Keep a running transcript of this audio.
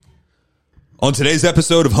On today's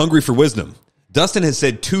episode of Hungry for Wisdom, Dustin has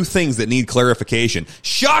said two things that need clarification.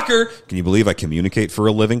 Shocker! Can you believe I communicate for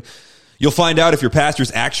a living? You'll find out if your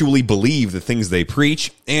pastors actually believe the things they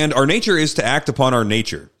preach, and our nature is to act upon our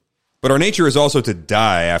nature. But our nature is also to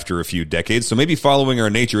die after a few decades, so maybe following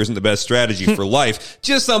our nature isn't the best strategy for life.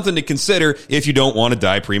 Just something to consider if you don't want to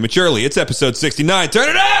die prematurely. It's episode 69. Turn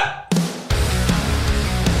it up!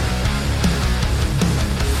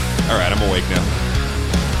 All right, I'm awake now.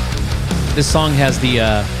 This song has the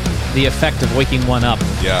effect of waking one up.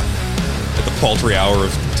 Yeah, at the paltry hour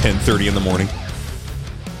of 10:30 in the morning.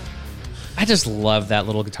 I just love that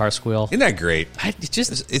little guitar squeal. Isn't that great?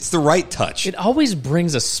 It's the right touch. It always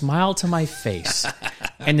brings a smile to my face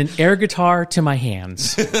and an air guitar to my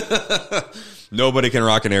hands. Nobody can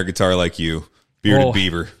rock an air guitar like you, Bearded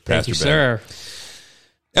Beaver. Thank you, sir.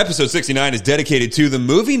 Episode 69 is dedicated to the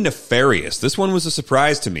movie Nefarious. This one was a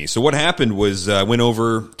surprise to me. So what happened was I went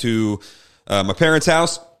over to my parents'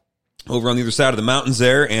 house over on the other side of the mountains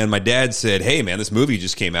there, and my dad said, hey, man, this movie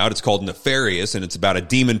just came out. It's called Nefarious, and it's about a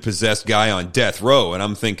demon-possessed guy on death row. And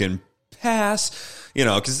I'm thinking, pass,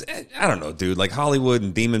 because I don't know, dude, like Hollywood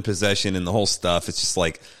and demon possession and the whole stuff. It's just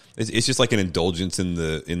like an indulgence in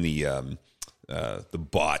the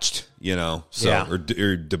botched,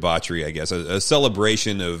 or debauchery, I guess, a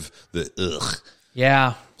celebration of the ugh.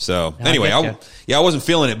 Yeah. So anyway, I wasn't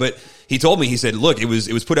feeling it, but he told me, he said, look, it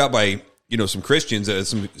was put out by some Christians.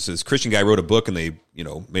 This Christian guy wrote a book, and they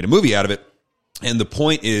made a movie out of it. And the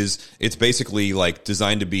point is, it's basically like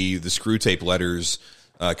designed to be the Screw Tape Letters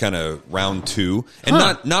kind of round two, and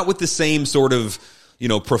not with the same sort of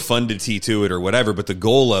profundity to it or whatever. But the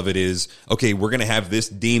goal of it is, okay, we're going to have this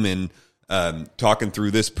demon talking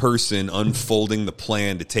through this person, unfolding the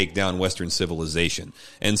plan to take down Western civilization.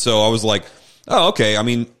 And so I was like, oh, okay. I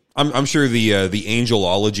mean, I'm sure the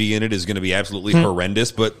angelology in it is going to be absolutely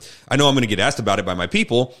horrendous, but I know I'm going to get asked about it by my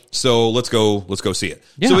people. So let's go see it.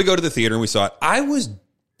 Yeah. So we go to the theater and we saw it. I was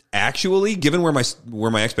actually, given where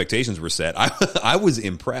my expectations were set, I was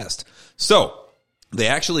impressed. So they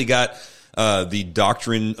actually got the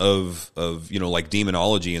doctrine of like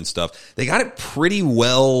demonology and stuff. They got it pretty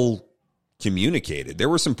well communicated. There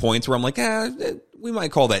were some points where I'm like, we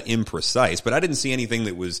might call that imprecise, but I didn't see anything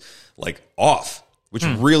that was like off, which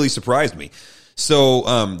really surprised me.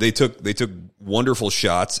 So they took wonderful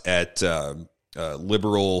shots at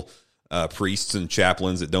liberal priests and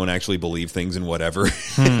chaplains that don't actually believe things and whatever.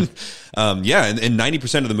 And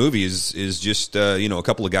 90% of the movie is just a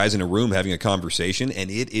couple of guys in a room having a conversation, and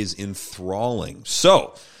it is enthralling.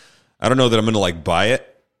 So I don't know that I'm going to like buy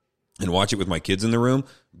it and watch it with my kids in the room,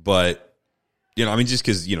 but just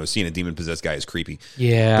because, seeing a demon-possessed guy is creepy.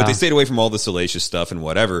 Yeah. But they stayed away from all the salacious stuff and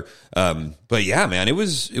whatever. But yeah, man, it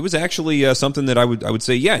was actually something that I would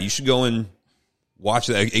say, yeah, you should go and watch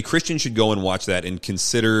that. A Christian should go and watch that and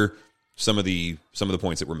consider some of the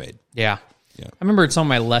points that were made. Yeah. Yeah. I remember in some of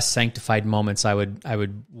my less sanctified moments, I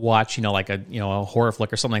would watch, like a horror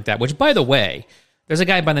flick or something like that, which, by the way, there's a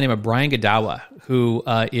guy by the name of Brian Godawa who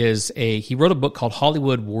he wrote a book called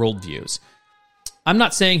Hollywood Worldviews. I'm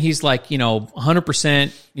not saying he's like,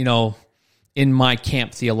 100%, in my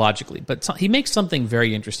camp theologically, but he makes something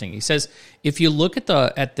very interesting. He says, if you look at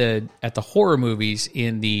the horror movies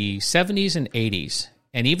in the 70s and 80s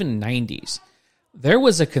and even 90s, there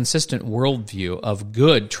was a consistent worldview of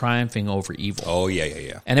good triumphing over evil. Oh,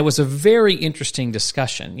 yeah. And it was a very interesting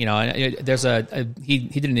discussion. There's he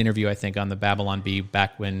did an interview, I think, on the Babylon Bee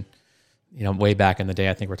back when, way back in the day.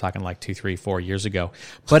 I think we're talking like 2, 3, 4 years ago.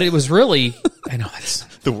 But it was really, I know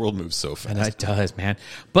the world moves so fast. And it does, man.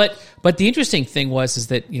 But the interesting thing is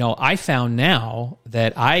that I found now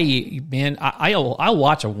that I'll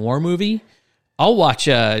watch a war movie. I'll watch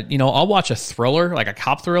a thriller, like a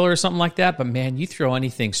cop thriller or something like that. But man, you throw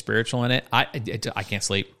anything spiritual in it, I can't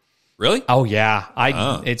sleep. Really? Oh yeah.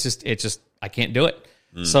 It's just I can't do it.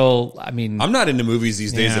 So I mean, I'm not into movies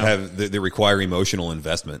these days that require emotional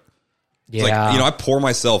investment. It's yeah. like, I pour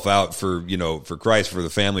myself out for Christ, for the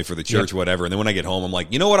family, for the church, whatever. And then when I get home, I'm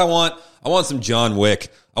like, you know what I want? I want some John Wick.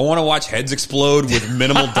 I want to watch heads explode with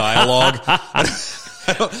minimal dialogue.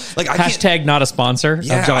 Hashtag not a sponsor of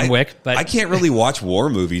John Wick. But I can't really watch war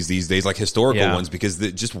movies these days, like historical ones, because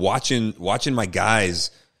just watching my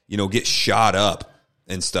guys, get shot up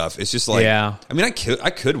and stuff. It's just like, I mean, I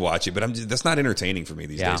could watch it, but that's not entertaining for me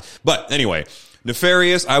these days. But anyway,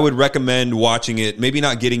 Nefarious, I would recommend watching it. Maybe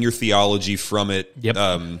not getting your theology from it,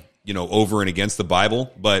 over and against the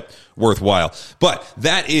Bible, but worthwhile. But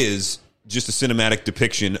that is just a cinematic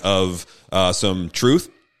depiction of some truth.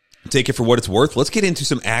 Take it for what it's worth. Let's get into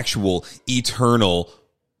some actual eternal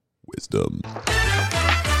wisdom.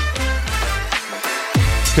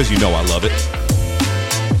 because you know I love it.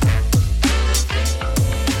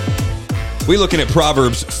 We're looking at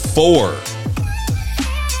Proverbs 4,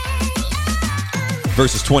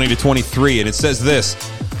 verses 20 to 23, and it says this: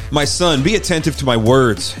 My son, be attentive to my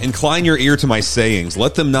words. Incline your ear to my sayings.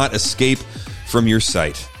 Let them not escape from your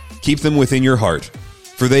sight. Keep them within your heart,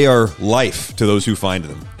 for they are life to those who find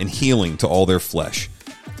them, and healing to all their flesh.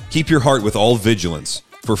 Keep your heart with all vigilance,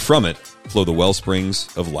 for from it flow the well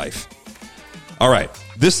springs of life. All right,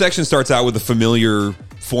 this section starts out with a familiar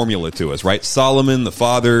formula to us, right? Solomon, the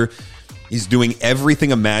father, he's doing everything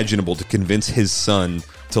imaginable to convince his son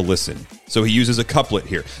to listen. So he uses a couplet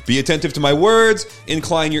here. Be attentive to my words,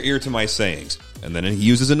 incline your ear to my sayings. And then he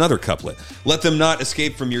uses another couplet. Let them not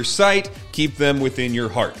escape from your sight, keep them within your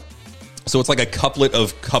heart. So it's like a couplet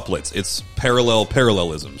of couplets. It's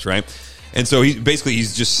parallelisms, right? And so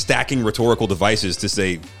he's just stacking rhetorical devices to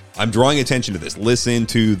say, I'm drawing attention to this. Listen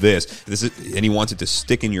to this. And he wants it to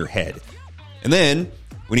stick in your head. And then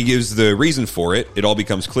when he gives the reason for it, it all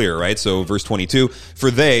becomes clear, right? So verse 22,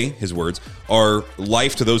 for they, his words, are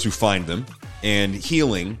life to those who find them, and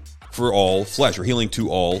healing for all flesh, or healing to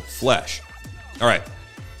all flesh. All right.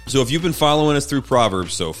 So if you've been following us through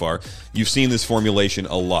Proverbs so far, you've seen this formulation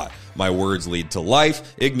a lot. My words lead to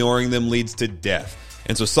life. Ignoring them leads to death.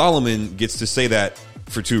 And so Solomon gets to say that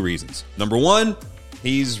for two reasons. Number one,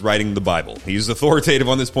 he's writing the Bible. He's authoritative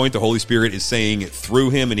on this point. The Holy Spirit is saying it through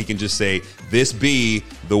him, and he can just say, this be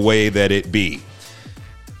the way that it be.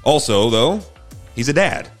 Also, though, he's a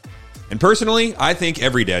dad. And personally, I think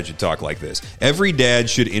every dad should talk like this. Every dad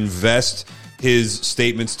should invest his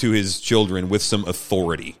statements to his children with some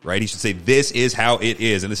authority, right? He should say, this is how it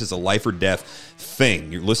is, and this is a life or death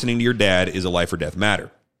thing. You're listening to your dad is a life or death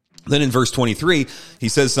matter. Then in verse 23, he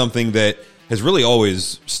says something that has really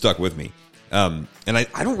always stuck with me. And I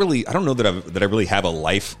don't know that I really have a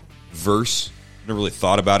life verse. I've never really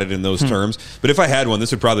thought about it in those terms. But if I had one,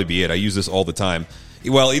 this would probably be it. I use this all the time.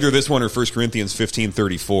 Well, either this one or 1 Corinthians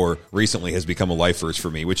 15:34 recently has become a life verse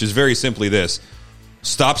for me, which is very simply this: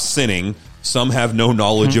 stop sinning. Some have no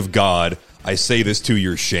knowledge of God. I say this to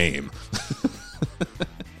your shame.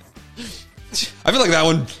 I feel like that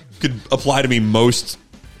one could apply to me most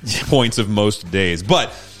points of most days.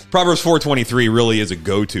 But Proverbs 4:23 really is a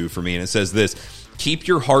go-to for me, and it says this: keep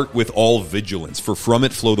your heart with all vigilance, for from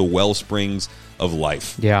it flow the well springs of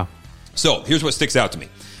life. Yeah. So here's what sticks out to me.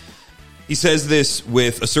 He says this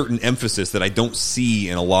with a certain emphasis that I don't see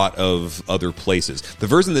in a lot of other places. The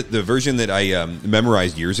version that I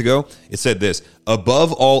memorized years ago, it said this: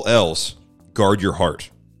 above all else, guard your heart,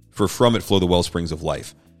 for from it flow the well springs of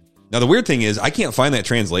life. Now, the weird thing is, I can't find that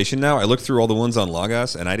translation now. I looked through all the ones on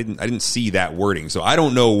Logos, and I didn't see that wording. So I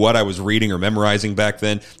don't know what I was reading or memorizing back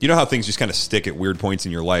then. You know how things just kind of stick at weird points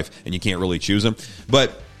in your life, and you can't really choose them?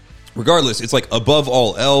 But regardless, it's like above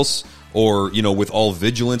all else, or, with all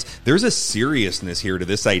vigilance. There's a seriousness here to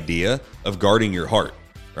this idea of guarding your heart,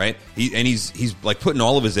 right? He's like putting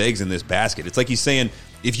all of his eggs in this basket. It's like he's saying,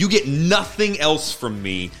 if you get nothing else from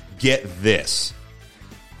me, get this.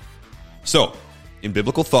 So, in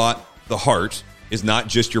biblical thought, the heart is not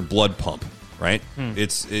just your blood pump, right?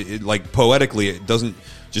 It's like poetically, it doesn't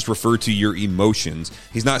just refer to your emotions.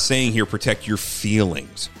 He's not saying here protect your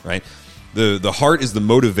feelings, right? The heart is the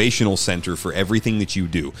motivational center for everything that you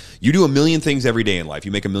do. You do a million things every day in life.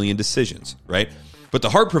 You make a million decisions, right? But the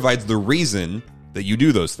heart provides the reason that you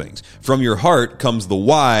do those things. From your heart comes the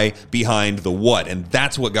why behind the what, and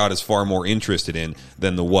that's what God is far more interested in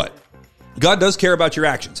than the what. God does care about your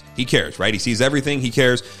actions. He cares, right? He sees everything. He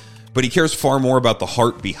cares, but he cares far more about the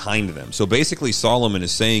heart behind them. So basically, Solomon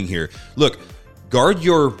is saying here, look, guard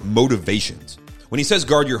your motivations. When he says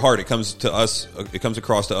guard your heart, it comes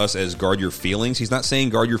across to us as guard your feelings. He's not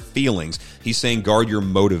saying guard your feelings. He's saying guard your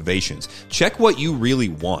motivations. Check what you really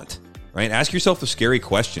want, right? Ask yourself the scary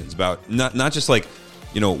questions about not just like,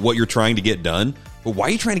 what you're trying to get done, but why are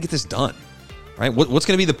you trying to get this done, right? What's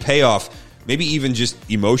going to be the payoff? Maybe even just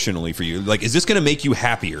emotionally for you. Like, is this going to make you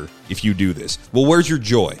happier if you do this? Well, where's your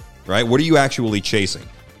joy, right? What are you actually chasing?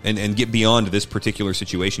 And get beyond this particular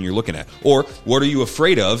situation you're looking at. Or what are you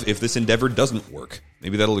afraid of if this endeavor doesn't work?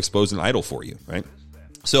 Maybe that'll expose an idol for you, right?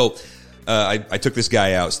 So I took this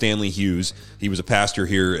guy out, Stanley Hughes. He was a pastor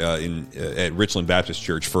here at Richland Baptist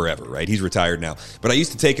Church forever, right? He's retired now. But I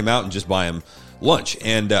used to take him out and just buy him lunch.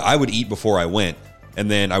 And I would eat before I went. And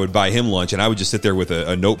then I would buy him lunch, and I would just sit there with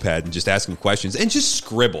a notepad and just ask him questions and just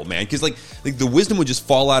scribble, man. Because like the wisdom would just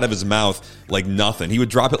fall out of his mouth like nothing. He would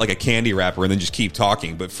drop it like a candy wrapper and then just keep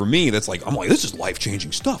talking. But for me, I'm like, this is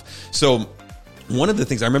life-changing stuff. So one of the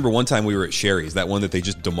things, I remember one time we were at Sherry's, that one that they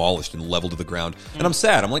just demolished and leveled to the ground. And I'm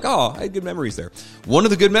sad. I'm like, I had good memories there. One of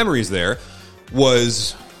the good memories there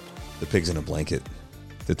was the pigs in a blanket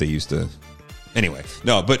that they used to. Anyway,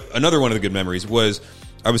 no, but another one of the good memories was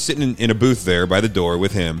I was sitting in a booth there by the door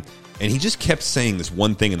with him, and he just kept saying this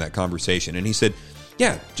one thing in that conversation. And he said,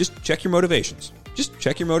 yeah, just check your motivations. Just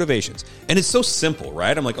check your motivations. And it's so simple,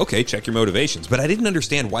 right? I'm like, okay, check your motivations. But I didn't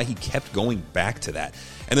understand why he kept going back to that.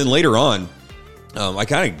 And then later on, I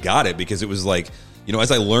kind of got it because it was like, you know,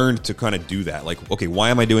 as I learned to kind of do that, like, okay, why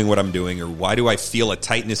am I doing what I'm doing? Or why do I feel a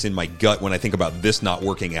tightness in my gut when I think about this not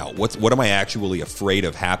working out? What am I actually afraid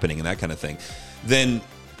of happening and that kind of thing? Then,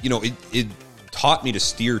 you know, it taught me to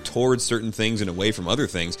steer towards certain things and away from other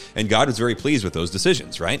things. And God was very pleased with those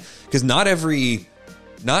decisions, right? Because not every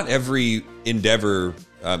endeavor,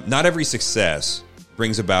 not every success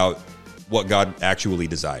brings about what God actually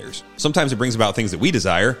desires. Sometimes it brings about things that we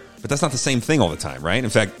desire, but that's not the same thing all the time, right? In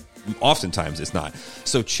fact, oftentimes it's not.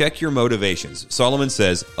 So check your motivations. Solomon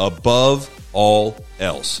says, above all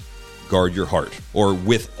else, guard your heart, or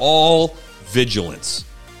with all vigilance,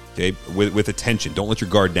 okay, with attention. Don't let your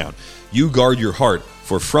guard down. You guard your heart,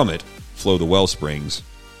 for from it flow the well springs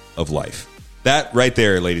of life. That right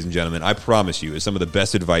there, ladies and gentlemen, I promise you, is some of the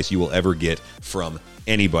best advice you will ever get from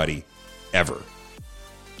anybody, ever.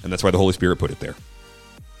 And that's why the Holy Spirit put it there.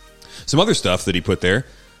 Some other stuff that he put there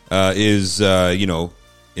is, you know,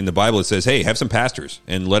 in the Bible it says, hey, have some pastors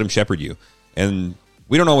and let them shepherd you. And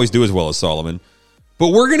we don't always do as well as Solomon, but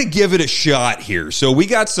we're going to give it a shot here. So we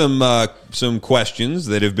got some questions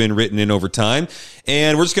that have been written in over time,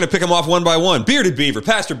 and we're just going to pick them off one by one. Bearded Beaver,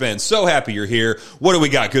 Pastor Ben, so happy you're here. What do we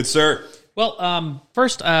got, good sir? Well,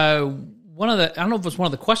 first, one of the, I don't know if it was one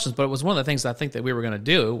of the questions, but it was one of the things I think that we were going to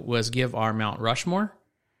do was give our Mount Rushmore.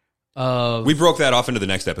 We broke that off into the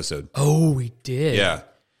next episode. Oh, we did. Yeah.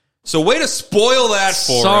 So way to spoil that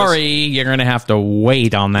for us. Sorry, you're going to have to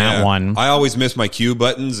wait on that one. I always miss my cue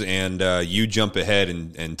buttons, and you jump ahead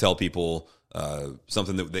and tell people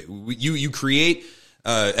something that you create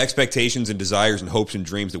expectations and desires and hopes and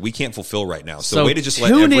dreams that we can't fulfill right now. So way to just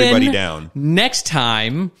let everybody down. Next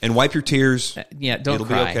time. And wipe your tears. Yeah, don't It'll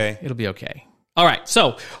cry. be okay. It'll be okay. All right,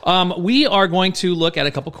 so we are going to look at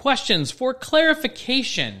a couple questions for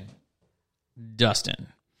clarification. Dustin.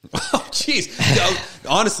 Oh, jeez.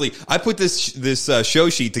 Honestly, I put this show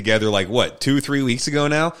sheet together like, what, 2-3 weeks ago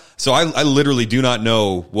now? So I literally do not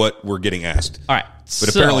know what we're getting asked. All right. But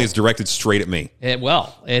apparently it's directed straight at me. It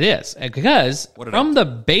is. Because from the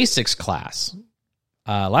basics class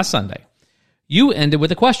last Sunday, you ended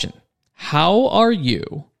with a question. How are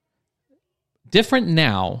you different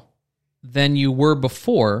now than you were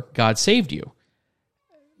before God saved you?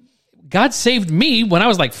 God saved me when I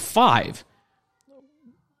was like 5.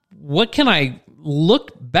 What can I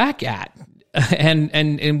look back at?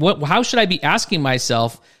 And what? How should I be asking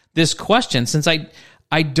myself this question, since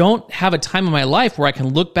I don't have a time in my life where I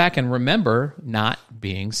can look back and remember not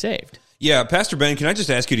being saved? Yeah, Pastor Ben, can I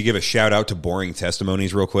just ask you to give a shout out to Boring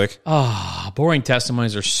Testimonies real quick? Oh, Boring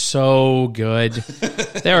Testimonies are so good.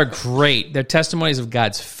 They're great. They're testimonies of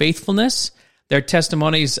God's faithfulness. They're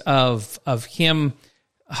testimonies of Him,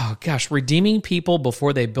 redeeming people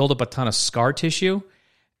before they build up a ton of scar tissue.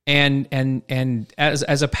 And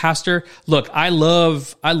as a pastor, look, I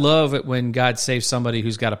love it when God saves somebody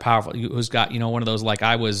who's got one of those, like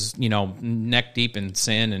I was, neck deep in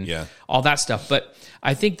sin and all that stuff. But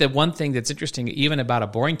I think that one thing that's interesting, even about a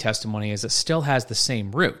boring testimony, is it still has the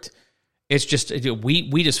same root. It's just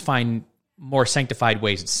we just find more sanctified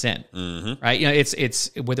ways to sin, right? It's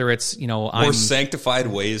whether it's more sanctified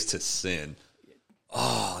ways to sin.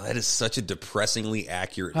 Oh, that is such a depressingly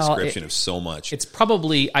accurate description of so much. It's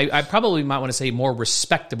probably, I probably might want to say more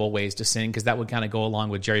respectable ways to sin, because that would kind of go along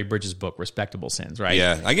with Jerry Bridges' book, Respectable Sins, right?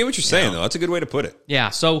 Yeah, I get what you're saying, though. That's a good way to put it. Yeah,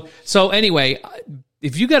 so anyway,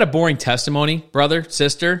 if you got a boring testimony, brother,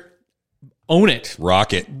 sister, own it.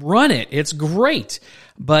 Rock it. Run it. It's great.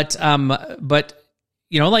 But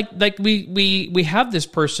like we have this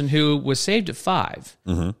person who was saved at 5.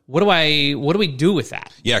 Mm-hmm. What do we do with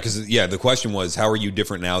that? Yeah, because the question was, how are you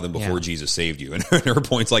different now than before Jesus saved you? And her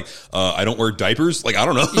point's like, I don't wear diapers. Like, I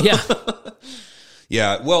don't know. Yeah,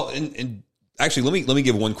 yeah. Well, and actually, let me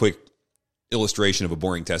give one quick illustration of a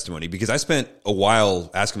boring testimony, because I spent a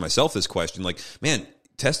while asking myself this question. Like, man,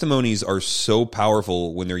 testimonies are so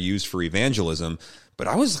powerful when they're used for evangelism. But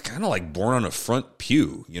I was kind of like born on a front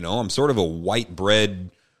pew, I'm sort of a white bread,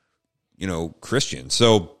 Christian.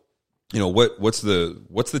 So, what's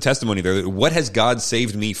the testimony there? What has God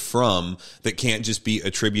saved me from that can't just be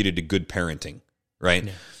attributed to good parenting, right?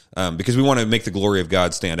 Yeah. Because we want to make the glory of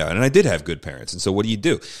God stand out. And I did have good parents. And so what do you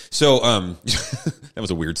do? So, that was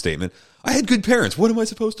a weird statement. I had good parents. What am I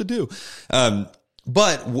supposed to do?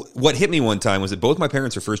 But what hit me one time was that both my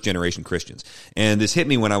parents are first generation Christians, and this hit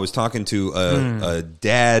me when I was talking to a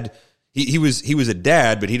dad. He was a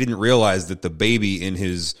dad, but he didn't realize that the baby in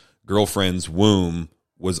his girlfriend's womb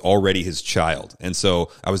was already his child. And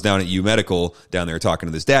so I was down at U Medical down there talking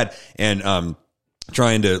to this dad and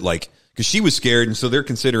trying to because she was scared, and so they're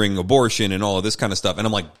considering abortion and all of this kind of stuff. And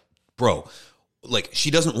I'm like, bro,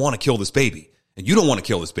 she doesn't want to kill this baby, and you don't want to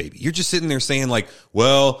kill this baby. You're just sitting there saying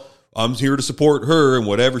well, I'm here to support her and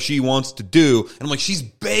whatever she wants to do. And I'm like, she's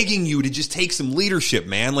begging you to just take some leadership,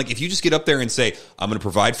 man. If you just get up there and say, I'm going to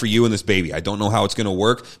provide for you and this baby. I don't know how it's going to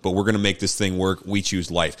work, but we're going to make this thing work. We choose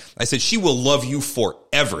life. I said, she will love you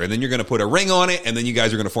forever. And then you're going to put a ring on it. And then you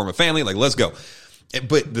guys are going to form a family. Let's go.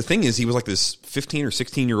 But the thing is, he was this 15 or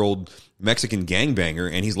 16-year-old Mexican gangbanger,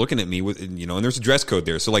 and he's looking at me with, and there's a dress code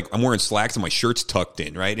there. So I'm wearing slacks and my shirt's tucked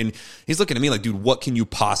in, right? And he's looking at me dude, what can you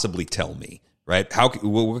possibly tell me? Right?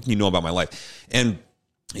 What can you know about my life? And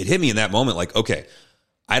it hit me in that moment, okay,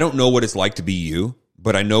 I don't know what it's like to be you,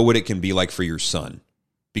 but I know what it can be like for your son,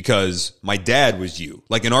 because my dad was you,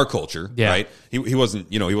 in our culture, right? He wasn't,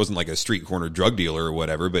 he wasn't like a street corner drug dealer or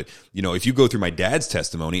whatever, but if you go through my dad's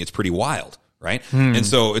testimony, it's pretty wild. Right. And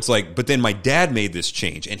so it's but then my dad made this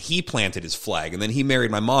change, and he planted his flag, and then he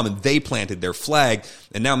married my mom, and they planted their flag.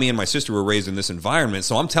 And now me and my sister were raised in this environment.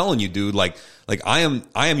 So I'm telling you, dude, I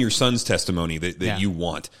am your son's testimony that you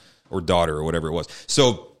want, or daughter, or whatever it was.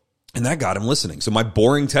 So, and that got him listening. So my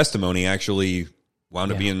boring testimony actually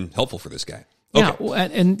wound up being helpful for this guy.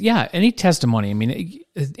 Okay. Yeah. And any testimony, I mean,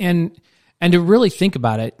 and to really think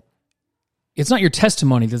about it, it's not your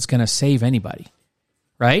testimony that's going to save anybody.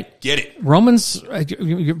 Right? Get it. Romans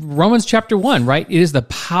chapter 1, right? It is the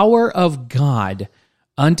power of God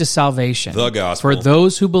unto salvation. The gospel. For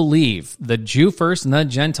those who believe, the Jew first and the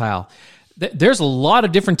Gentile. There's a lot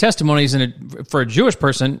of different testimonies for a Jewish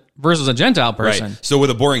person versus a Gentile person. Right. So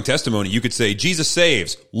with a boring testimony, you could say, Jesus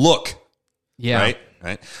saves. Look. Yeah.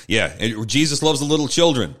 Right? Yeah. And Jesus loves the little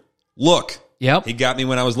children. Look. Yep. He got me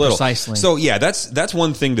when I was little. Precisely. So yeah, that's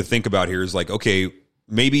one thing to think about here is okay,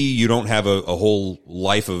 maybe you don't have a whole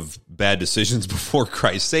life of bad decisions before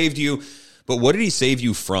Christ saved you, but what did he save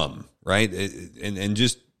you from, right? And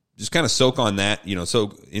just kind of soak on that,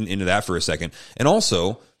 soak into that for a second. And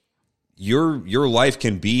also, your life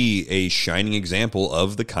can be a shining example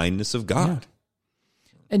of the kindness of God.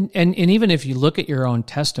 Yeah. And even if you look at your own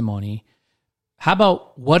testimony, how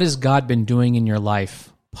about what has God been doing in your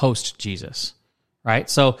life post Jesus? Right?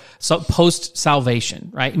 So post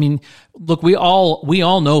salvation, right? I mean, look, we all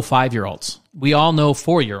know 5-year-olds. We all know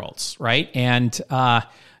 4-year-olds, right? And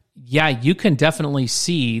you can definitely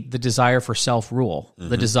see the desire for self-rule,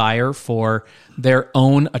 the desire for their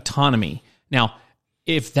own autonomy. Now,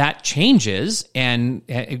 if that changes and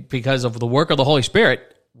because of the work of the Holy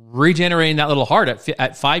Spirit regenerating that little heart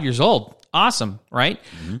at 5 years old, awesome, right?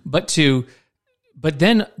 But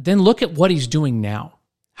then look at what he's doing now.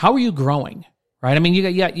 How are you growing? Right? I mean,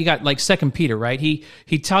 you got 2 Peter, right? He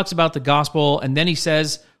talks about the gospel, and then he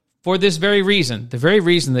says, for this very reason, the very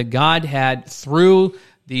reason that God had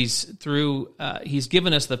he's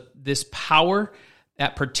given us this power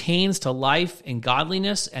that pertains to life and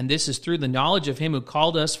godliness, and this is through the knowledge of him who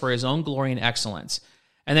called us for his own glory and excellence.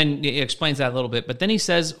 And then he explains that a little bit, but then he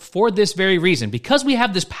says, for this very reason, because we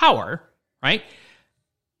have this power, right?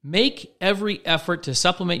 Make every effort to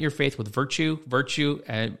supplement your faith with virtue,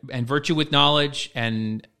 and virtue with knowledge,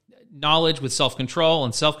 and knowledge with self-control,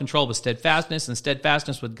 and self-control with steadfastness, and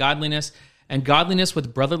steadfastness with godliness, and godliness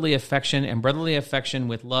with brotherly affection, and brotherly affection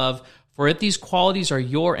with love. For if these qualities are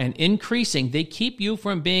your and increasing, they keep you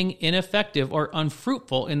from being ineffective or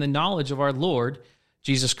unfruitful in the knowledge of our Lord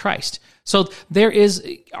Jesus Christ. So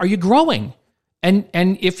are you growing? And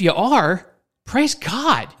if you are, praise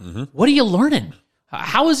God. What are you learning?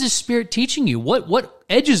 How is his Spirit teaching you? What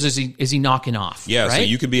edges is he knocking off? Yeah, right? So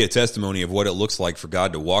you can be a testimony of what it looks like for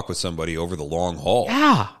God to walk with somebody over the long haul.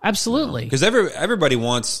 Yeah, absolutely. Because everybody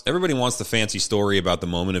wants the fancy story about the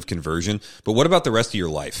moment of conversion, but what about the rest of your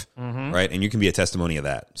life, right? And you can be a testimony of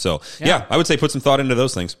that. So yeah, I would say put some thought into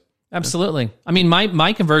those things. Absolutely. I mean,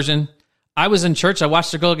 my conversion, I was in church, I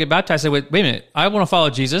watched a girl get baptized. I said, wait a minute, I want to follow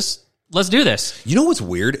Jesus. Let's do this. You know what's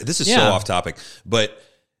weird? This is so off topic, but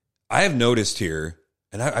I have noticed here,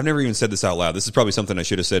 and I've never even said this out loud. This is probably something I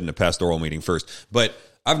should have said in a pastoral meeting first. But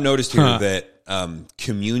I've noticed here that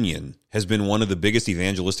communion has been one of the biggest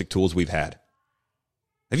evangelistic tools we've had.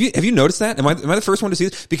 Have you noticed that? Am I the first one to see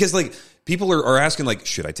this? Because people are asking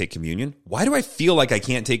should I take communion? Why do I feel like I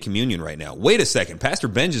can't take communion right now? Wait a second. Pastor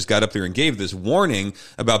Ben just got up there and gave this warning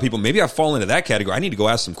about people. Maybe I fall into that category. I need to go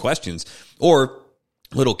ask some questions. Or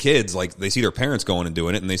little kids, like they see their parents going and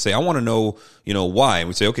doing it and they say, I want to know, why. And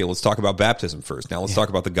we say, okay, let's talk about baptism first. Now let's talk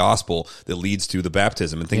about the gospel that leads to the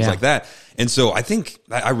baptism and things like that. And so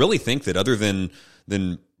I really think that other than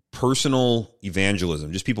personal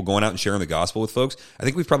evangelism, just people going out and sharing the gospel with folks, I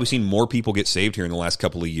think we've probably seen more people get saved here in the last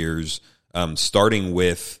couple of years, starting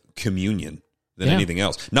with communion than anything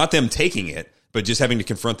else. Not them taking it, but just having to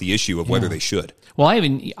confront the issue of whether they should. Well,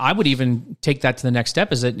 I would even take that to the next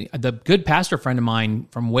step. Is that the good pastor friend of mine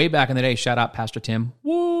from way back in the day? Shout out Pastor Tim.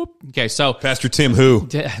 Whoop. Okay, so Pastor Tim who?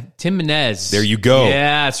 Tim Menez. There you go.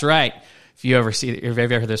 Yeah, that's right. If you ever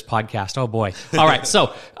heard this podcast, oh boy. All right,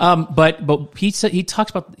 so but he said he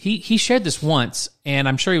talks about he shared this once, and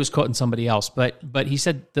I'm sure he was quoting somebody else, but he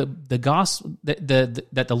said the gospel that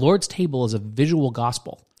the Lord's table is a visual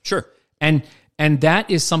gospel. Sure. And that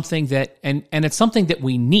is something that, and it's something that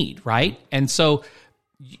we need, right? And so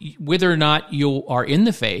whether or not you are in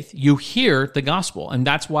the faith, you hear the gospel. And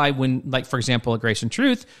that's why when, like, for example, at Grace and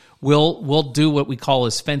Truth, we'll do what we call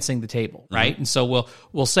is fencing the table, right? And so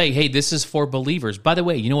we'll say, hey, this is for believers. By the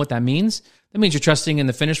way, you know what that means? That means you're trusting in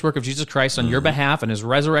the finished work of Jesus Christ on your behalf and his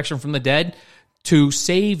resurrection from the dead to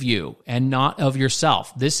save you and not of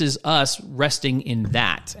yourself. This is us resting in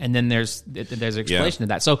that. And then there's an explanation of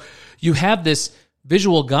that. So you have this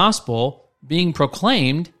visual gospel being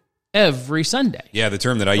proclaimed every Sunday. Yeah, the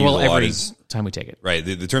term that I use a lot is... time we take it. Right,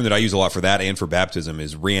 the term that I use a lot for that and for baptism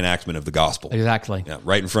is reenactment of the gospel. Exactly. Yeah,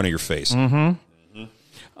 right in front of your face.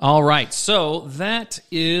 All right, so that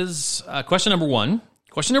is question number one.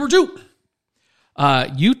 Question number two.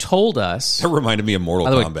 You told us... That reminded me of Mortal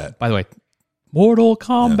Kombat. By the way, Mortal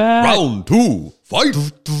Kombat. Yeah. Round 2, fight.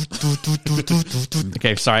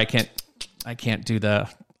 Okay, sorry, I can't do the...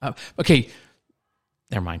 okay,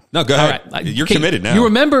 never mind. No, go ahead. Right. You're committed now. You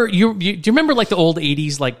remember? Do you remember like the old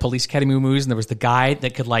 '80s like Police Academy movies, and there was the guy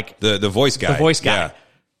that could like the voice guy. The voice guy.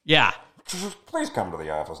 Yeah. Please come to the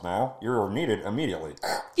office now. You're needed immediately.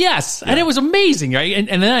 Yes, and it was amazing, right?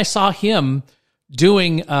 And then I saw him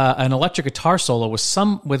doing an electric guitar solo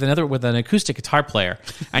with an acoustic guitar player,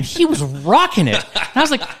 and he was rocking it. And I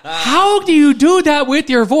was like, "How do you do that with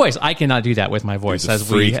your voice?" I cannot do that with my voice, I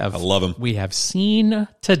love him. We have seen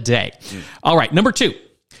today. All right, number two.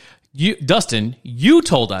 Dustin, you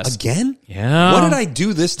told us again. Yeah. What did I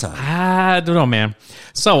do this time? I don't know, man.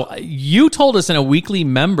 So you told us in a weekly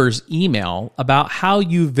members email about how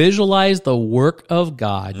you visualize the work of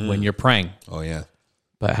God when you're praying. Oh yeah.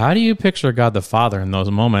 But how do you picture God the Father in those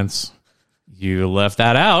moments? You left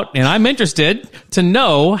that out, and I'm interested to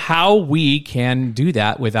know how we can do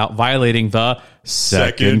that without violating the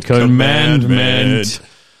second commandment.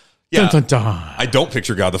 Yeah, dun, dun, dun. I don't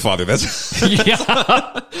picture God the Father. That's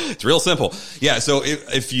it's real simple. Yeah. So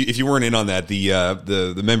if you weren't in on that,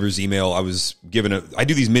 the members email, I was given I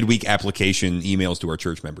do these midweek application emails to our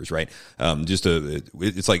church members, right?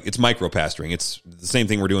 It's micro pastoring. It's the same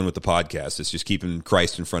thing we're doing with the podcast. It's just keeping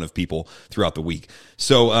Christ in front of people throughout the week.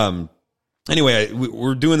 So anyway,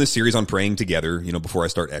 we're doing this series on praying together, before I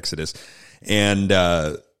start Exodus, and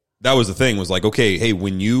that was the thing, was like, okay, hey,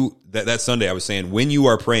 when you, that Sunday I was saying, when you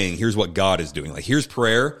are praying, here's what God is doing. Like, here's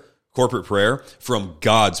prayer, corporate prayer from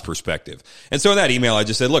God's perspective. And so in that email, I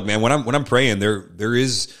just said, look, man, when I'm praying, there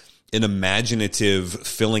is an imaginative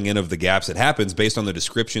filling in of the gaps that happens based on the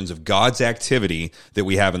descriptions of God's activity that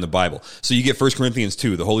we have in the Bible. So you get 1 Corinthians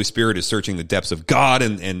 2, the Holy Spirit is searching the depths of God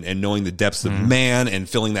and knowing the depths of man and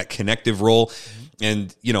filling that connective role.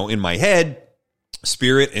 And, in my head,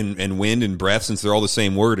 spirit and wind and breath, since they're all the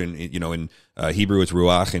same word, and in Hebrew it's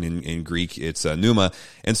ruach, and in Greek it's pneuma,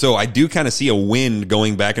 and so I do kind of see a wind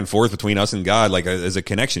going back and forth between us and God, like as a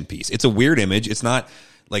connection piece. It's a weird image. It's not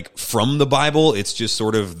like from the Bible. It's just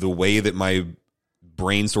sort of the way that my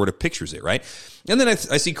brain sort of pictures it, right? And then I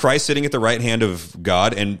see Christ sitting at the right hand of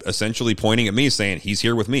God and essentially pointing at me, saying, "He's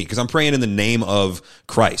here with me," because I'm praying in the name of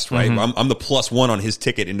Christ, right? I'm the +1 on his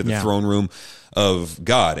ticket into the throne room of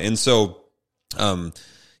God, and so.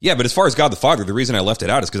 But as far as God the Father, the reason I left it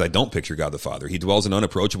out is because I don't picture God the Father. He dwells in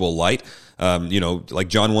unapproachable light. Like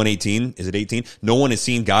John 1:18, is it 18? No one has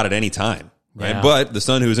seen God at any time, right? Yeah. But the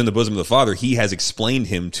Son who is in the bosom of the Father, he has explained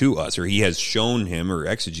him to us, or he has shown him or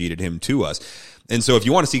exegeted him to us. And so if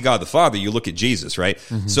you want to see God the Father, you look at Jesus, right?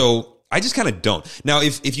 So I just kind of don't. Now,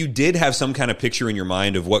 if you did have some kind of picture in your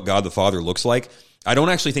mind of what God the Father looks like, I don't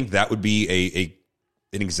actually think that would be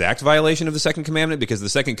an exact violation of the second commandment, because the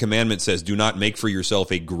second commandment says, do not make for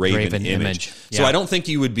yourself a graven image. Yeah. So I don't think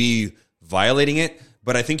you would be violating it,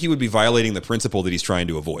 but I think you would be violating the principle that he's trying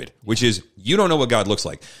to avoid, which is you don't know what God looks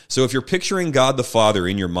like. So if you're picturing God the Father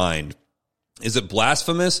in your mind, is it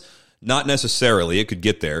blasphemous? Not necessarily. It could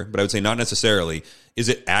get there, but I would say not necessarily. Is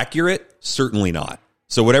it accurate? Certainly not.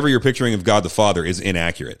 So whatever you're picturing of God the Father is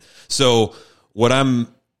inaccurate. So what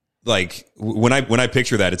I'm like, when I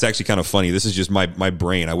picture that, it's actually kind of funny. This is just my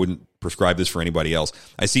brain. I wouldn't prescribe this for anybody else.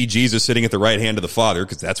 I see Jesus sitting at the right hand of the Father,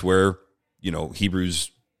 because that's where,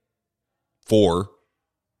 Hebrews 4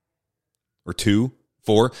 or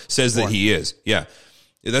 2:4 says that he is. Yeah.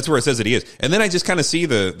 That's where it says that he is. And then I just kind of see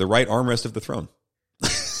the right armrest of the throne.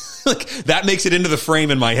 Like, that makes it into the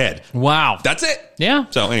frame in my head. Wow. That's it. Yeah.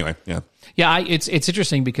 So anyway, yeah. Yeah, it's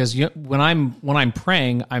interesting because when I'm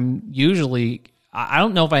praying, I'm usually, I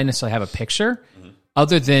don't know if I necessarily have a picture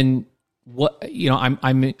other than what,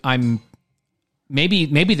 I'm maybe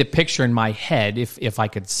the picture in my head, if I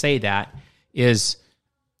could say that, is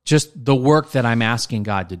just the work that I'm asking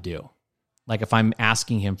God to do. Like if I'm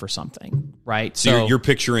asking him for something, right? So you're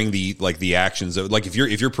picturing the actions of, like, if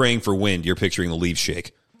you're praying for wind, you're picturing the leaves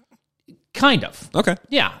shake. Kind of. Okay.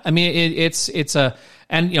 Yeah. I mean, it's a,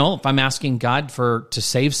 and if I'm asking God to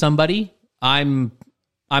save somebody, I'm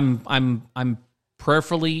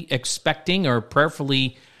prayerfully expecting or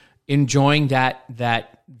prayerfully enjoying that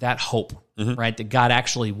hope, right? That God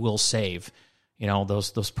actually will save,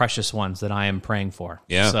 those precious ones that I am praying for.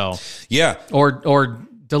 Yeah. So yeah. Or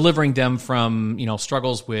delivering them from,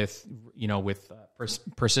 struggles with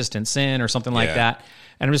persistent sin or something like that.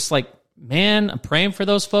 And I'm just like, man, I'm praying for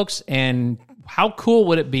those folks, and how cool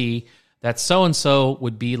would it be that so-and-so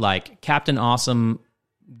would be like Captain Awesome,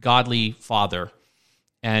 godly father,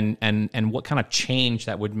 and what kind of change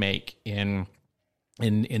that would make in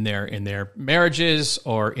their marriages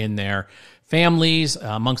or in their families,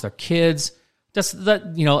 amongst their kids. Just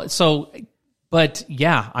that, so, but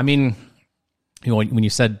yeah, I mean, when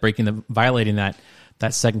you said violating that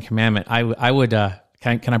second commandment, I would,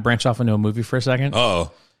 can I branch off into a movie for a second?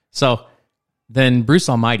 Oh. So then Bruce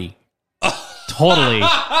Almighty, totally,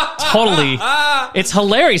 it's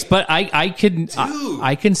hilarious, but I can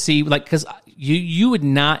see, like, because you would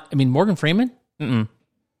not, I mean, Morgan Freeman, taking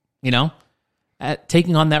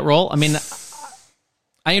on that role. I mean,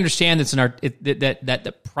 I understand it's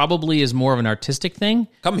that probably is more of an artistic thing.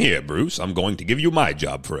 Come here, Bruce. I'm going to give you my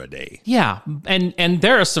job for a day. Yeah, and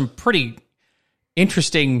there are some pretty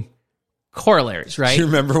interesting corollaries, right? You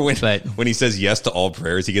remember when he says yes to all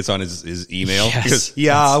prayers, he gets on his email? Yes. He goes,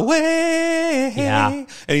 Yahweh. Yeah. And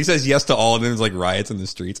he says yes to all, and then there's like riots in the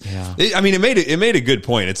streets. Yeah. It made a good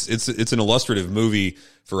point. It's an illustrative movie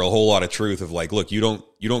for a whole lot of truth of, like, look, you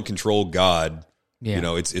don't control God.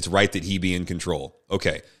 Yeah. It's right that he be in control.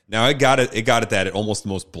 Okay. Now it got at that at almost the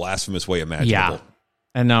most blasphemous way imaginable.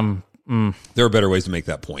 Yeah. And there are better ways to make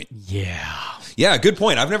that point. Yeah. Yeah, good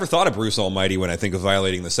point. I've never thought of Bruce Almighty when I think of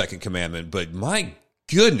violating the second commandment, but my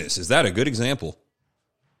goodness, is that a good example?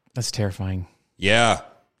 That's terrifying. Yeah.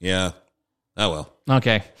 Yeah. Oh, well.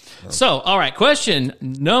 Okay. So, all right, question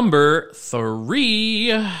number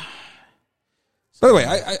 3. By the way,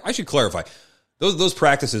 I should clarify. Those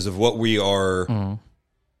practices of what we are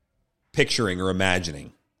picturing or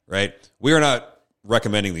imagining, right? We are not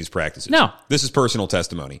recommending these practices. No. This is personal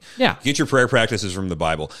testimony. Yeah. Get your prayer practices from the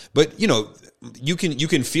Bible. But, you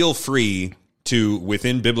can feel free to,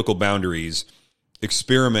 within biblical boundaries,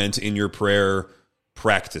 experiment in your prayer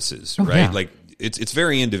practices, right? Yeah. Like, it's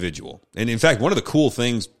very individual. And in fact, one of the cool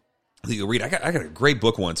things that you'll read, I got a great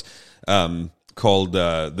book once called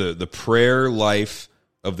The Prayer Life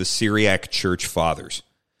of the Syriac Church Fathers.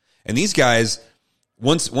 And these guys,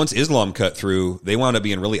 once Islam cut through, they wound up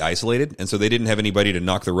being really isolated, and so they didn't have anybody to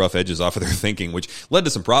knock the rough edges off of their thinking, which led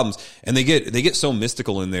to some problems. And they get so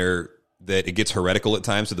mystical in there that it gets heretical at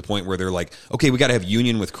times, to the point where they're like, okay, we got to have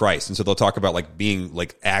union with Christ. And so they'll talk about, like, being,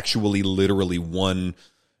 like, actually literally one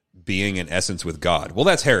being in essence with God. Well,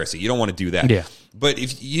 that's heresy. You don't want to do that. Yeah. But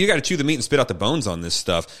if you got to chew the meat and spit out the bones on this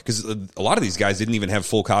stuff, because a lot of these guys didn't even have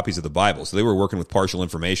full copies of the Bible, so they were working with partial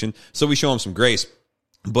information. So we show them some grace.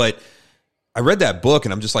 But I read that book,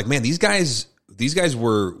 and I'm just like, man, these guys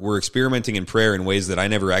were experimenting in prayer in ways that I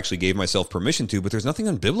never actually gave myself permission to, but there's nothing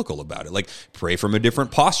unbiblical about it. Like, pray from a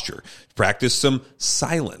different posture, practice some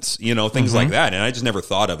silence, things like that. And I just never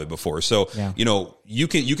thought of it before. So, you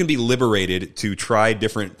can be liberated to try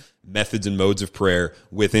different methods and modes of prayer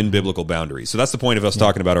within biblical boundaries. So that's the point of us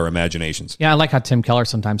talking about our imaginations. Yeah, I like how Tim Keller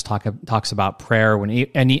sometimes talks about prayer when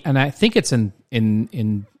and I think it's in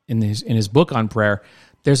his book on prayer.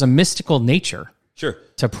 There's a mystical nature. Sure.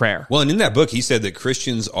 To prayer. Well, and in that book, he said that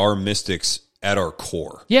Christians are mystics at our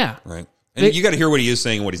core. Yeah. Right. And you got to hear what he is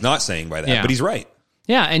saying and what he's not saying by that, but he's right.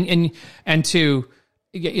 Yeah. And to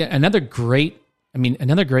another great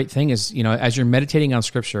thing is, as you're meditating on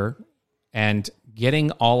Scripture and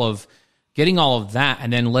getting all of that,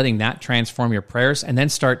 and then letting that transform your prayers, and then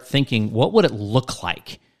start thinking, what would it look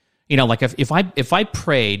like? like if I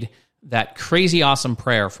prayed that crazy awesome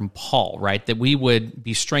prayer from Paul, right, that we would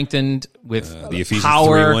be strengthened with the Ephesians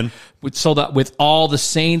power, 3:1. so that with all the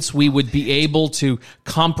saints we would be able to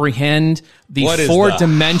comprehend the What is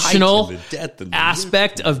four-dimensional the height and the depth and the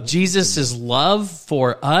aspect of Jesus' love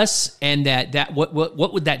for us, and that what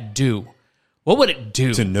would that do? What would it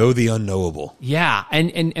do? To know the unknowable. Yeah,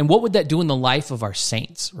 and what would that do in the life of our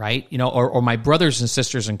saints, right? Or my brothers and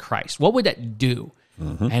sisters in Christ? What would that do?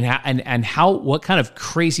 And how? What kind of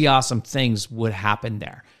crazy awesome things would happen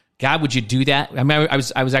there? God, would you do that? I mean, I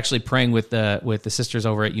was actually praying with the sisters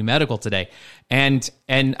over at U Medical today, and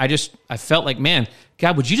I felt like, man,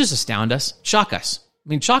 God, would you just astound us, shock us? I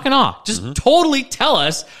mean, shock and awe. Just totally tell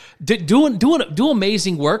us, do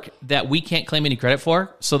amazing work that we can't claim any credit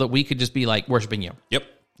for, so that we could just be like worshiping you.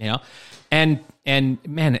 Yep. And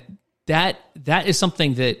man, that is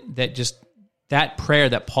something that just that prayer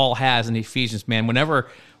that Paul has in Ephesians, man. Whenever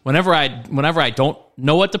I don't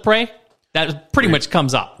know what to pray, that pretty much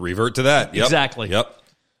comes up. Revert to that. Yep. Exactly. Yep.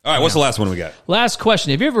 All right. What's the last one we got? Last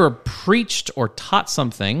question: have you ever preached or taught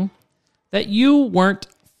something that you weren't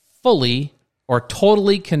fully or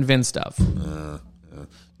totally convinced of?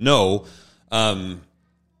 No,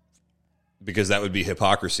 because that would be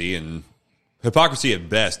hypocrisy at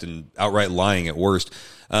best and outright lying at worst.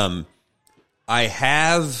 I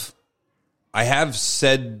have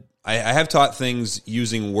taught things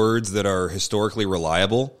using words that are historically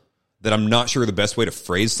reliable, that I'm not sure the best way to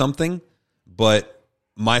phrase something, but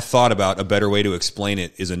my thought about a better way to explain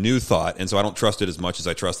it is a new thought, and so I don't trust it as much as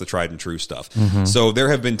I trust the tried and true stuff. So there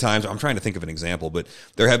have been times, I'm trying to think of an example, but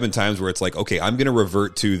there have been times where it's like, okay, I'm going to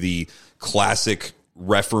revert to the classic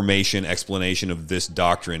Reformation explanation of this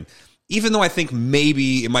doctrine, even though I think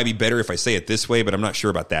maybe it might be better if I say it this way, but I'm not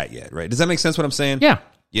sure about that yet, right? Does that make sense what I'm saying? Yeah.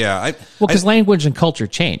 Yeah. Well, because language and culture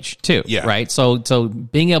change too, right? So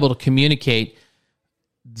being able to communicate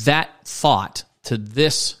that thought to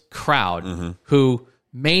this crowd who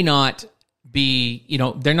may not be,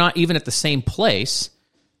 they're not even at the same place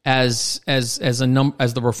as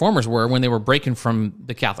the reformers were when they were breaking from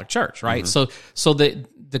the Catholic Church, right? So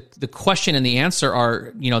the question and the answer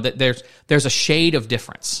are, that there's a shade of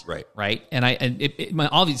difference, right? And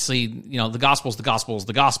obviously, the gospel is the gospel is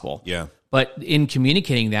the gospel, yeah. But in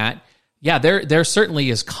communicating that, there certainly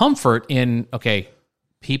is comfort in, okay,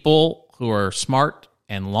 people who are smart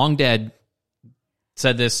and long dead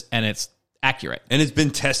said this, and it's accurate. And it's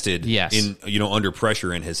been tested in, under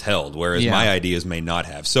pressure and has held, whereas my ideas may not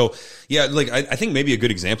have. So, I think maybe a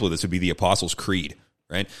good example of this would be the Apostles' Creed,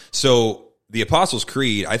 right? So the Apostles'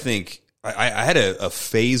 Creed, I think, I had a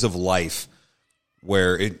phase of life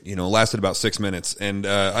where it, lasted about 6 minutes. And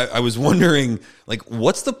I was wondering, like,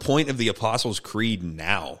 what's the point of the Apostles' Creed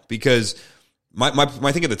now? Because my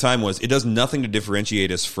thing at the time was, it does nothing to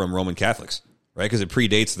differentiate us from Roman Catholics, right? Because it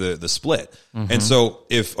predates the split. And so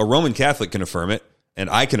if a Roman Catholic can affirm it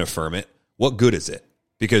and I can affirm it, what good is it?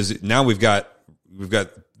 Because now we've got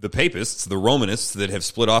the papists, the Romanists that have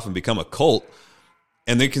split off and become a cult,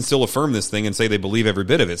 and they can still affirm this thing and say they believe every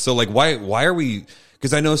bit of it. So, like, why are we?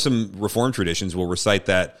 Because I know some Reformed traditions will recite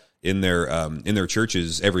that in their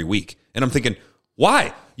churches every week, and I'm thinking,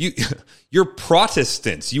 why? You're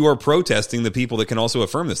Protestants. You are protesting the people that can also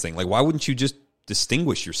affirm this thing. Like, why wouldn't you just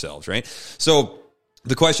distinguish yourselves, right? So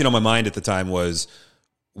the question on my mind at the time was,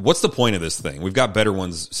 what's the point of this thing? We've got better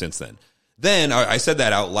ones since then. Then I said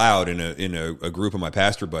that out loud in a group of my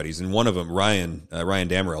pastor buddies, and one of them, Ryan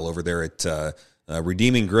Damerell, over there at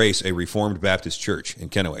Redeeming Grace, a Reformed Baptist church in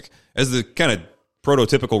Kennewick, as the kind of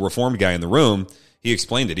prototypical Reformed guy in the room, he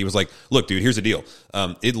explained it. He was like, look, dude, here's the deal.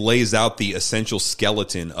 It lays out the essential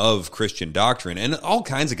skeleton of Christian doctrine, and all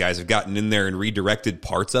kinds of guys have gotten in there and redirected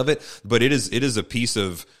parts of it, but it is a piece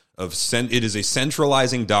it is a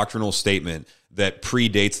centralizing doctrinal statement that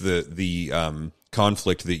predates the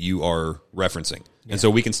conflict that you are referencing. And so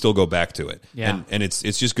we can still go back to it. Yeah. And it's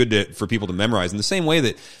just good for people to memorize in the same way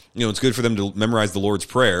that, it's good for them to memorize the Lord's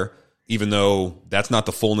Prayer, even though that's not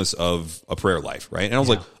the fullness of a prayer life, right? And I was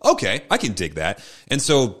like, okay, I can dig that. And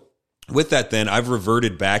so with that, then I've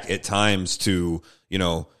reverted back at times to,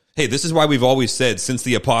 hey, this is why we've always said since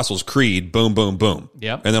the Apostles' Creed, boom, boom, boom.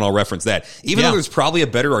 Yep. And then I'll reference that. Even though there's probably a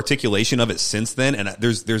better articulation of it since then, and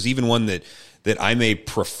there's even one that I may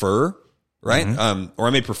prefer, right? Or I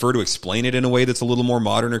may prefer to explain it in a way that's a little more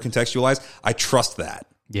modern or contextualized. I trust that.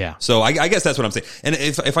 Yeah. So I guess that's what I'm saying. And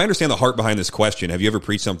if I understand the heart behind this question, have you ever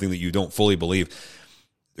preached something that you don't fully believe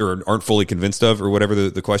or aren't fully convinced of, or whatever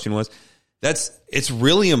the question was? It's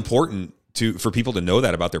really important for people to know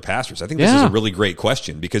that about their pastors. I think this is a really great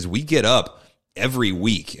question, because we get up every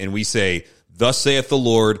week and we say, thus saith the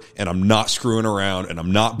Lord, and I'm not screwing around, and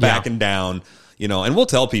I'm not backing down, and we'll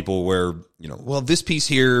tell people where, well, this piece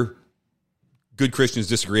here, good Christians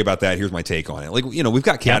disagree about that. Here's my take on it. Like, we've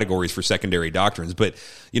got categories for secondary doctrines, but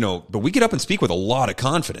we get up and speak with a lot of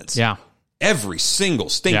confidence. Yeah. Every single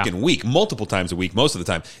stinking week, multiple times a week, most of the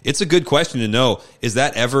time. It's a good question to know, is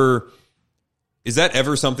that ever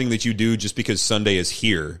something that you do just because Sunday is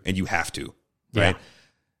here and you have to, right? Yeah.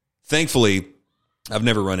 Thankfully, I've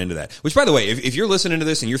never run into that. Which, by the way, if you're listening to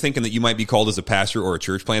this and you're thinking that you might be called as a pastor or a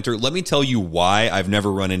church planter, let me tell you why I've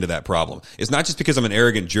never run into that problem. It's not just because I'm an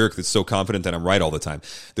arrogant jerk that's so confident that I'm right all the time.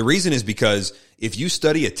 The reason is because if you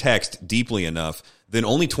study a text deeply enough, then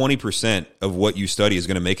only 20% of what you study is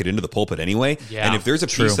going to make it into the pulpit anyway. Yeah, and if there's a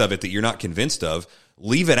piece of it that you're not convinced of,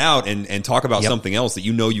 leave it out and talk about something else that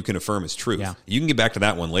you can affirm as truth. Yeah. You can get back to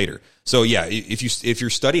that one later. So yeah, if your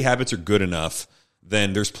study habits are good enough,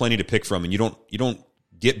 then there's plenty to pick from, and you don't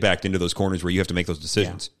get backed into those corners where you have to make those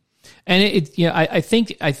decisions. Yeah. And I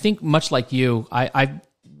think much like you,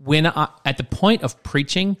 when at the point of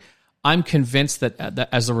preaching, I'm convinced that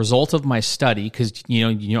as a result of my study, because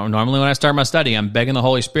normally when I start my study, I'm begging the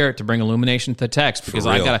Holy Spirit to bring illumination to the text, because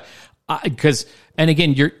and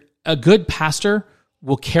again, a good pastor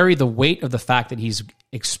will carry the weight of the fact that he's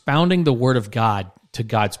expounding the Word of God to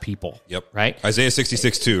God's people. Yep. Right? Isaiah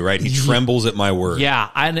 66:2, right? He trembles at my word. Yeah.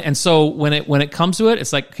 And so when it comes to it,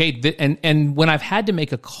 it's like, okay, and when I've had to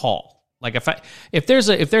make a call, like if there's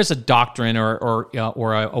a doctrine or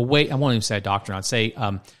a way, I won't even say a doctrine, I'd say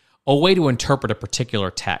a way to interpret a particular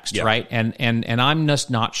text, right? And I'm just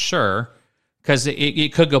not sure, because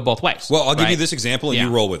it could go both ways. Well, I'll give you this example and you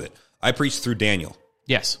roll with it. I preached through Daniel.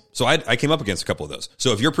 Yes. So I came up against a couple of those.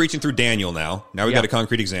 So if you're preaching through Daniel now we've got a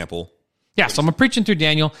concrete example. Yeah, so I'm preaching through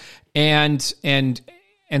Daniel, and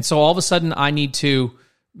so all of a sudden I need to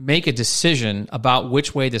make a decision about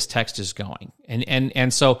which way this text is going,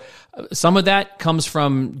 and so some of that comes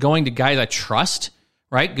from going to guys I trust,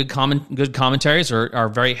 right? Good commentaries are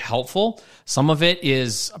very helpful. Some of it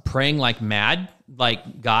is praying like mad,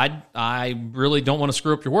 like, God, I really don't want to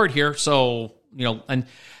screw up your word here, so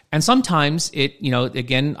and sometimes it,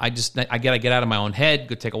 again, I gotta get out of my own head,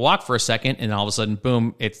 go take a walk for a second, and all of a sudden,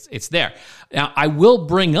 boom, it's there. Now, I will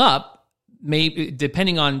bring up, maybe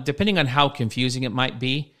depending on how confusing it might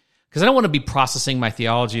be, because I don't want to be processing my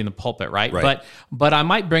theology in the pulpit, right? But I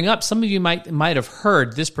might bring up, some of you might have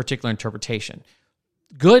heard this particular interpretation.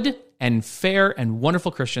 Good and fair and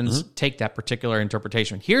wonderful Christians take that particular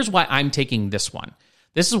interpretation. Here's why I'm taking this one.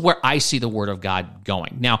 This is where I see the Word of God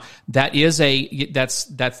going. Now,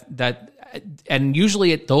 and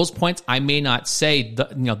usually at those points, I may not say,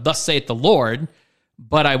 thus saith the Lord,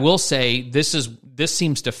 but I will say this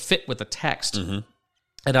seems to fit with the text. And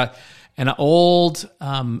an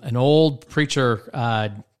old preacher,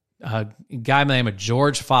 a guy by the name of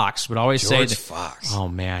George Fox would always say that, Fox. Oh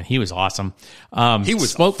man, he was awesome. He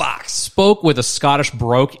was Fox. Spoke with a Scottish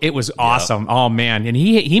brogue. It was awesome. Yep. Oh man, and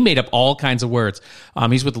he made up all kinds of words.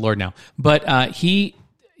 He's with the Lord now, but he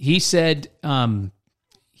said two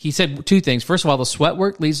things. First of all, the sweat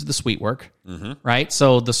work leads to the sweet work, right?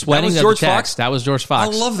 So the sweating of the text, that was George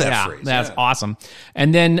Fox. I love that phrase. That's awesome.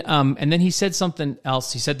 And then he said something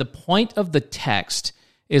else. He said the point of the text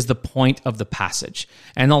is the point of the passage.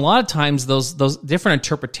 And a lot of times those different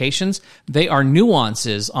interpretations, they are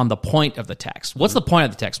nuances on the point of the text. What's the point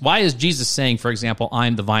of the text? Why is Jesus saying, for example, I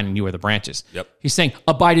am the vine and you are the branches? Yep. He's saying,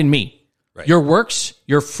 abide in me. Right. Your works,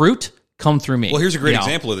 your fruit, come through me. Well, here's a great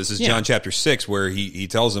example of this. Is John chapter 6, where he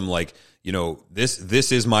tells him, like,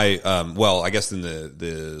 this is my, I guess in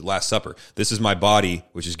the Last Supper, this is my body,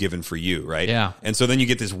 which is given for you, right? Yeah. And so then you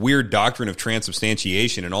get this weird doctrine of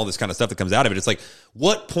transubstantiation and all this kind of stuff that comes out of it. It's like,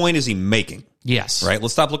 what point is he making? Yes. Right?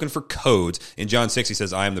 Let's stop looking for codes. In John 6, he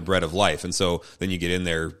says, I am the bread of life. And so then you get in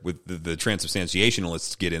there with the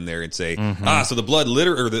transubstantiationists get in there and say, so the blood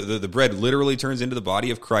the bread literally turns into the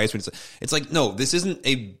body of Christ. It's like, no, this isn't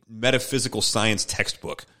a metaphysical science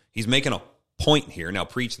textbook. He's making a point here. Now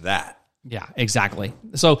preach that. Yeah, exactly.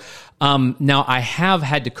 So now I have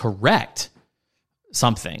had to correct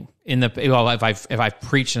something if I've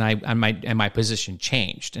preached and my position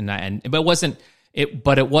changed,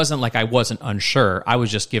 but it wasn't like I wasn't unsure. I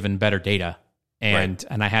was just given better data, and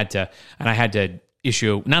I had to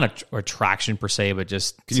issue not a retraction per se, but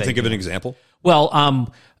just can you think of an example?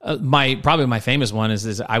 Well, Probably my famous one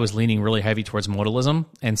is I was leaning really heavy towards modalism,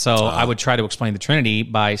 and so I would try to explain the Trinity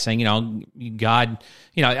by saying, God,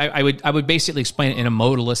 I would basically explain it in a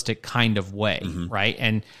modalistic kind of way, right?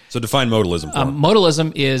 And so define modalism for me.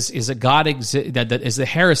 Modalism is a God that is the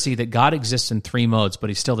heresy that God exists in three modes, but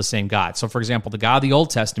he's still the same God. So, for example, the God of the Old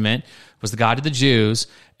Testament was the God of the Jews,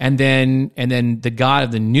 and then the God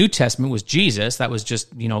of the New Testament was Jesus. That was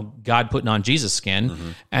just God putting on Jesus'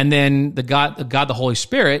 skin, and then the God, the Holy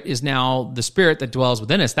Spirit is now the Spirit that dwells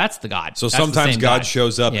within us. That's the God. So that's sometimes God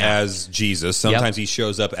shows up as Jesus. Sometimes he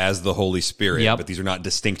shows up as the Holy Spirit. Yep. But these are not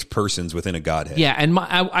distinct persons within a Godhead. Yeah, and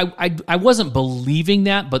I wasn't believing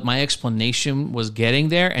that, but my explanation was getting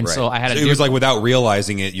there, and so I had. So it was like without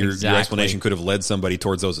realizing it, your explanation could have led somebody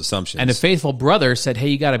towards those assumptions. And a faithful brother said, "Hey,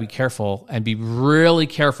 you got to be careful and be really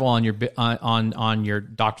careful on your on your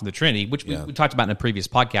doctrine of the Trinity," which we talked about in a previous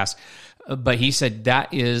podcast. But he said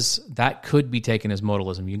that could be taken as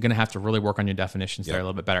modalism. You're going to have to really work on your definitions there a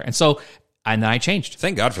little bit better. And then I changed.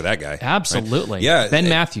 Thank God for that guy. Absolutely. Right? Yeah. Ben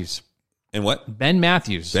Matthews. And what? Ben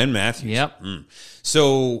Matthews. Ben Matthews. Yep.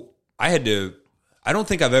 So I don't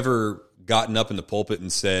think I've ever gotten up in the pulpit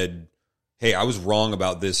and said, hey, I was wrong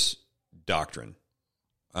about this doctrine.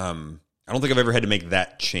 I don't think I've ever had to make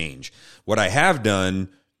that change. What I have done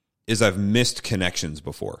is I've missed connections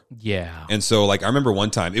before. Yeah. And so I remember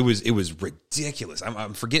one time it was ridiculous.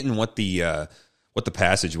 I'm forgetting what the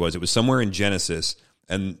passage was. It was somewhere in Genesis,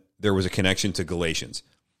 and there was a connection to Galatians.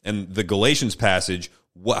 And the Galatians passage,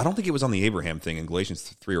 I don't think it was on the Abraham thing in Galatians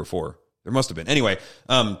 3 or 4. There must have been. Anyway,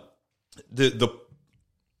 the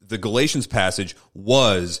Galatians passage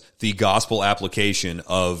was the gospel application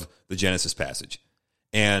of the Genesis passage.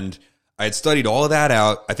 And I had studied all of that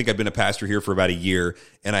out. I think I'd been a pastor here for about a year,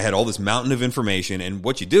 and I had all this mountain of information. And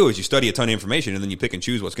what you do is you study a ton of information, and then you pick and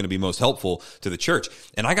choose what's going to be most helpful to the church.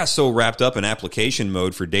 And I got so wrapped up in application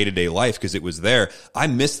mode for day-to-day life because it was there, I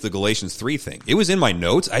missed the Galatians 3 thing. It was in my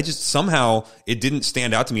notes. I just somehow, it didn't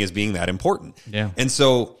stand out to me as being that important. Yeah. And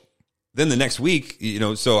so then the next week,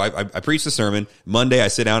 so I preached the sermon. Monday, I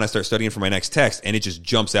sit down, I start studying for my next text, and it just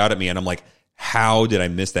jumps out at me, and I'm like, how did I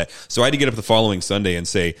miss that? So I had to get up the following Sunday and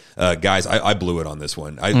say, guys, I blew it on this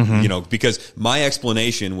one. Because my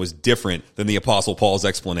explanation was different than the Apostle Paul's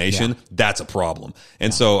explanation. Yeah. That's a problem.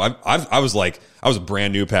 And so I was a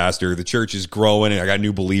brand new pastor. The church is growing, and I got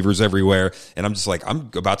new believers everywhere. And I'm just like,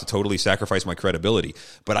 I'm about to totally sacrifice my credibility.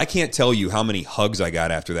 But I can't tell you how many hugs I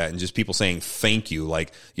got after that, and just people saying thank you,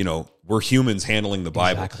 we're humans handling the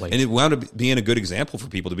Bible. Exactly. And it wound up being a good example for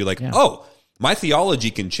people to be like, oh, my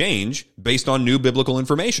theology can change based on new biblical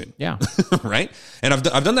information. Yeah. Right? And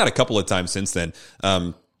I've done that a couple of times since then.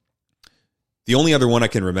 The only other one I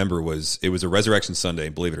can remember it was a Resurrection Sunday,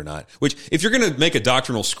 believe it or not, which if you're going to make a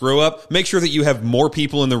doctrinal screw up, make sure that you have more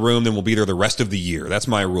people in the room than will be there the rest of the year. That's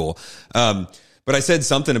my rule. But I said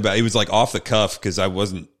something about, it was like off the cuff because I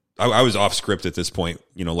was off script at this point,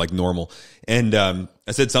 like normal. And I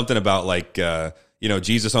said something about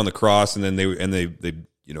Jesus on the cross, and then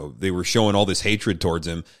they were showing all this hatred towards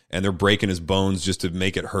him, and they're breaking his bones just to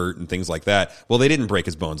make it hurt and things like that. Well, they didn't break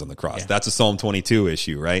his bones on the cross. Yeah. That's a Psalm 22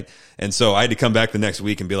 issue, right? And so I had to come back the next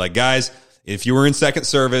week and be like, guys, if you were in second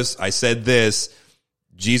service, I said this.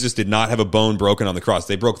 Jesus did not have a bone broken on the cross.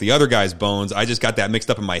 They broke the other guy's bones. I just got that mixed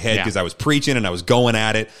up in my head because I was preaching and I was going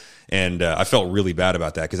at it. And I felt really bad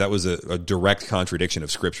about that because that was a direct contradiction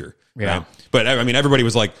of Scripture. Yeah. Right? But I mean, everybody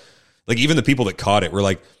was like even the people that caught it were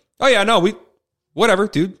like, oh yeah, no, whatever,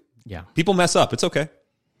 dude. Yeah. People mess up. It's okay.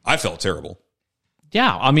 I felt terrible.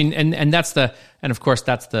 Yeah. I mean, and of course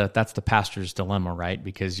that's the pastor's dilemma, right?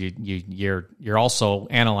 Because you're also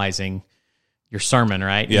analyzing your sermon,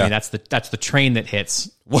 right? Yeah. I mean, that's the train that hits,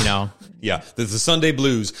 Yeah. The Sunday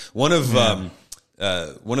blues. One of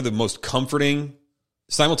the most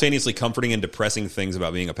simultaneously comforting and depressing things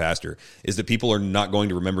about being a pastor is that people are not going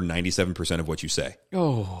to remember 97% of what you say.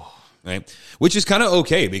 Oh. Right? Which is kind of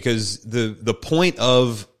okay because the point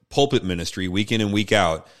of pulpit ministry week in and week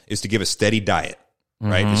out is to give a steady diet,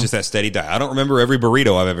 right? It's just that steady diet. I don't remember every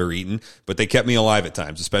burrito I've ever eaten, but they kept me alive at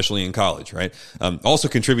times, especially in college, right? Also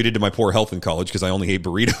contributed to my poor health in college because I only ate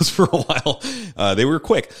burritos for a while. They were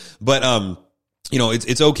quick, but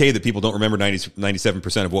it's okay that people don't remember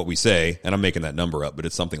 97% of what we say, and I'm making that number up, but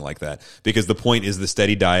it's something like that. Because the point is the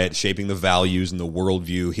steady diet, shaping the values and the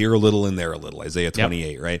worldview, here a little and there a little, Isaiah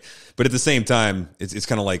 28, right? But at the same time, it's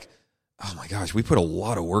kind of like, oh my gosh, we put a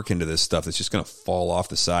lot of work into this stuff that's just going to fall off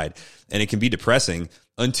the side. And it can be depressing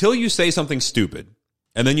until you say something stupid.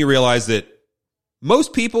 And then you realize that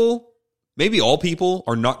most people, maybe all people,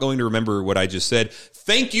 are not going to remember what I just said.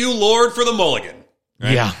 Thank you, Lord, for the mulligan.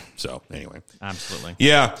 Right? Yeah. So anyway, Absolutely.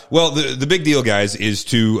 yeah. Well, the big deal, guys, is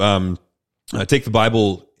to take the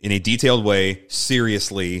Bible in a detailed way,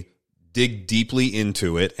 seriously, dig deeply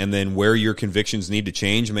into it, and then where your convictions need to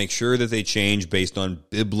change, make sure that they change based on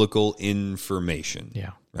biblical information.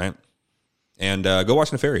 Yeah. Right? And go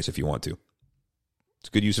watch Nefarious if you want to. It's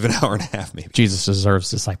a good use of an hour and a half, maybe. Jesus deserves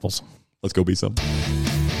disciples. Let's go be some.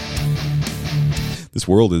 This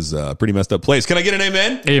world is a pretty messed up place. Can I get an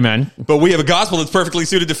amen? Amen. But we have a gospel that's perfectly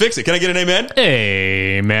suited to fix it. Can I get an amen?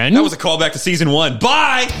 Amen. That was a callback to season 1.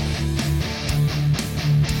 Bye!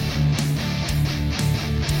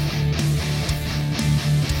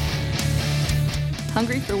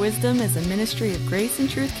 Hungry for Wisdom is a ministry of Grace and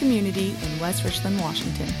Truth Community in West Richland,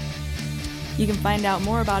 Washington. You can find out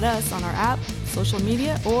more about us on our app, social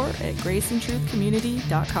media, or at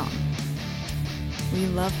graceandtruthcommunity.com. We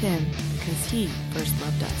love Him because He first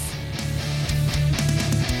loved us.